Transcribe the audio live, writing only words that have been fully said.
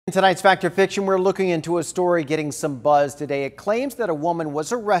In tonight's Fact or Fiction, we're looking into a story getting some buzz today. It claims that a woman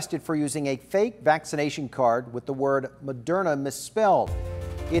was arrested for using a fake vaccination card with the word Moderna misspelled.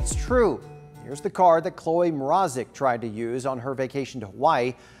 It's true. Here's the card that Chloe Mrazek tried to use on her vacation to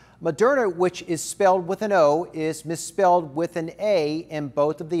Hawaii. Moderna, which is spelled with an O, is misspelled with an A in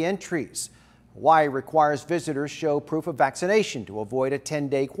both of the entries. Hawaii requires visitors show proof of vaccination to avoid a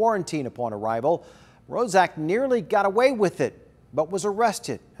 10-day quarantine upon arrival. Mrazek nearly got away with it, but was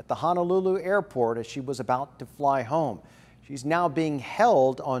arrested at the Honolulu airport as she was about to fly home. She's now being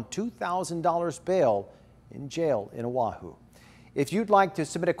held on $2,000 bail in jail in Oahu. If you'd like to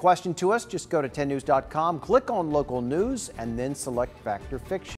submit a question to us, just go to 10news.com, click on local news, and then select Fact or Fiction.